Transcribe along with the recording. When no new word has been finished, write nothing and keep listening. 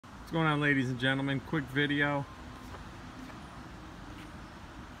What's going on, ladies and gentlemen? Quick video.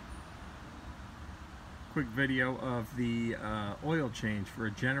 Of the oil change for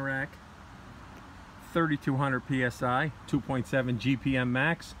a Generac 3200 PSI 2.7 GPM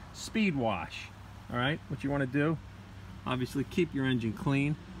max speed wash. Alright, what you want to do, obviously keep your engine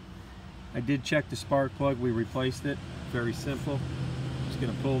clean. I did check the spark plug, we replaced it. Very simple. Just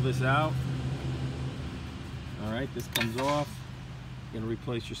going to pull this out. Alright, this comes off. You're going to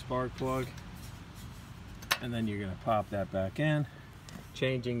replace your spark plug, and then you're going to pop that back in.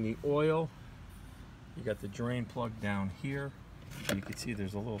 Changing the oil. You got the drain plug down here. You can see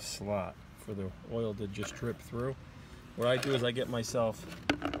there's a little slot for the oil to just drip through. What I do is I get myself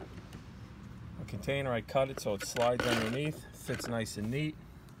a container, I cut it so it slides underneath, fits nice and neat.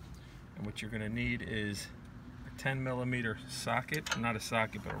 And what you're going to need is a 10mm socket, not a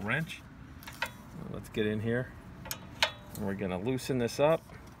socket but a wrench. Let's get in here. And we're going to loosen this up.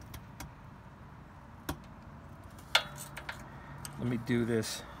 Let me do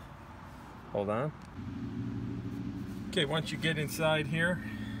this. Hold on. Okay, once you get inside here,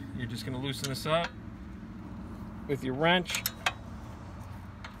 you're just going to loosen this up with your wrench.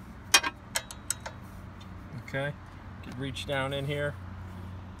 Okay, you can reach down in here,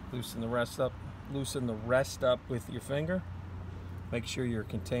 loosen the rest up. Loosen the rest up with your finger. Make sure your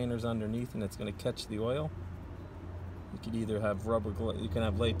container's underneath and it's going to catch the oil. You could either have you can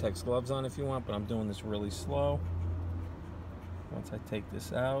have latex gloves on if you want, but I'm doing this really slow. Once I take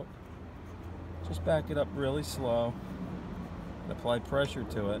this out, just back it up really slow and apply pressure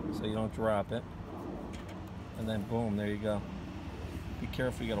to it so you don't drop it. And then boom, there you go. Be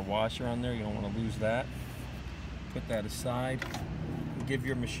careful, you got a washer on there, you don't want to lose that. Put that aside. Give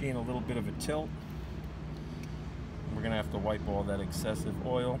your machine a little bit of a tilt. We're going to have to wipe all that excessive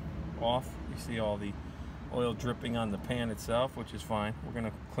oil off. You see all the oil dripping on the pan itself, which is fine. We're going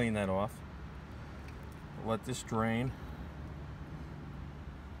to clean that off. Let this drain.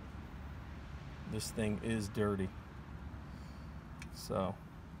 This thing is dirty. So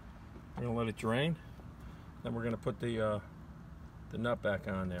we're going to let it drain. Then we're going to put the nut back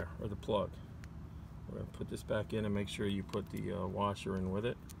on there, or the plug. We're going to put this back in and make sure you put the washer in with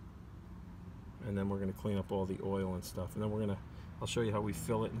it. And then we're going to clean up all the oil and stuff. And then I'll show you how we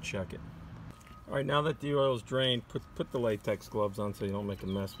fill it and check it. Alright, now that the oil's drained, put the latex gloves on so you don't make a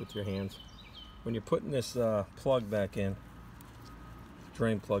mess with your hands. When you're putting this plug back in,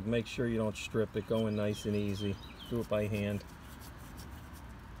 drain plug, make sure you don't strip it. Go in nice and easy. Do it by hand.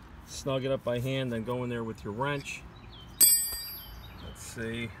 Snug it up by hand, then go in there with your wrench. Let's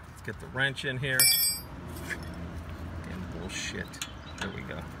see. Let's get the wrench in here. Damn bullshit. There we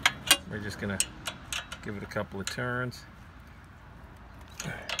go. We're just gonna give it a couple of turns.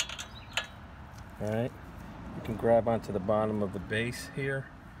 Alright. You can grab onto the bottom of the base here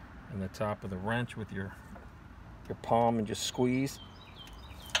and the top of the wrench with your palm and just squeeze.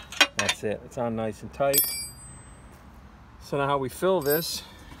 That's it. It's on nice and tight. So now how we fill this,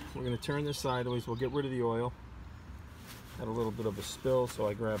 we're going to turn this sideways. We'll get rid of the oil. Had a little bit of a spill, so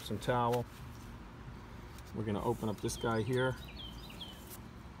I grabbed some towel. We're going to open up this guy here.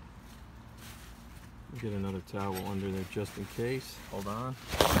 Get another towel under there just in case. Hold on.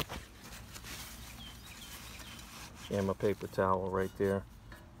 And my paper towel right there.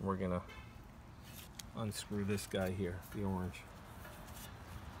 And we're going to unscrew this guy here, the orange.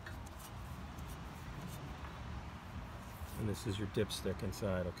 And this is your dipstick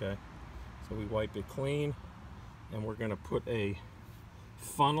inside, okay? So we wipe it clean, and we're going to put a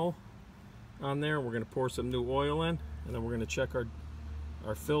funnel on there. We're going to pour some new oil in, and then we're going to check our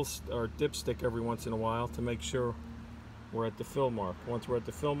dipstick every once in a while to make sure we're at the fill mark. Once we're at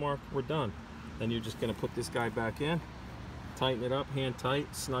the fill mark, we're done. Then you're just going to put this guy back in, tighten it up, hand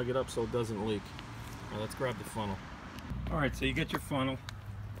tight, snug it up so it doesn't leak. Now let's grab the funnel. Alright, so you get your funnel,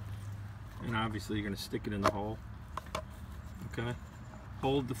 and obviously you're going to stick it in the hole. Okay,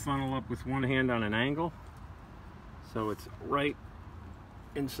 hold the funnel up with one hand on an angle so it's right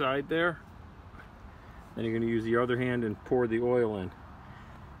inside there. Then you're going to use the other hand and pour the oil in.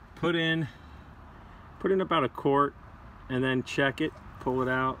 Put in about a quart, and then check it, pull it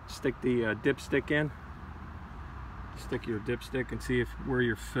out, stick the dipstick in. Stick your dipstick and see if where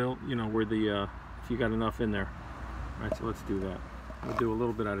your fill, you know, where the if you got enough in there. All right, so let's do that. We'll do a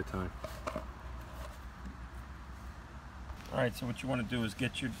little bit at a time. Alright, so what you want to do is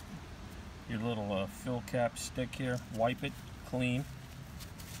get your little fill cap stick here, wipe it clean,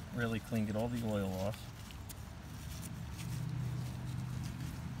 really clean, get all the oil off.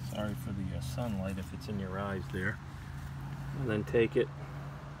 Sorry for the sunlight if it's in your eyes there. And then take it,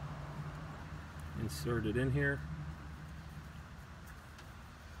 insert it in here,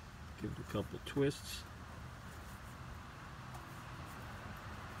 Give it a couple twists.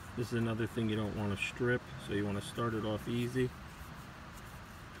 This is another thing you don't want to strip, so you want to start it off easy.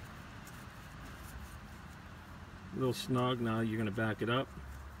 A little snug. Now you're going to back it up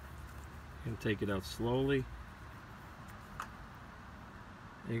and take it out slowly.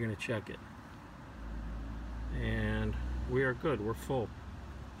 You're going to check it. And we are good. We're full.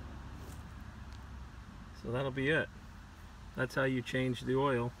 So that'll be it. That's how you change the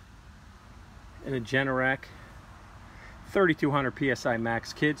oil in a Generac 3200 PSI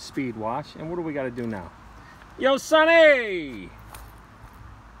Max Kids Speed Wash. And what do we got to do now? Yo, Sonny!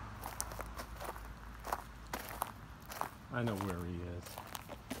 I know where he is.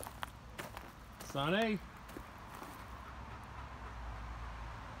 Sonny?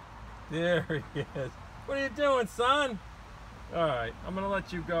 There he is. What are you doing, son? All right, I'm gonna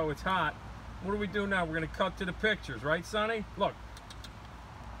let you go. It's hot. What do we do now? We're gonna cut to the pictures, right, Sonny? Look.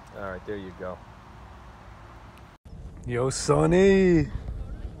 All right, there you go. Yo, Sonny.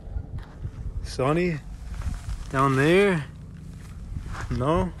 Sonny? Down there?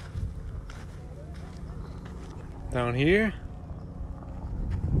 No? Down here?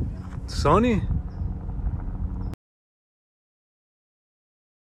 Sonny?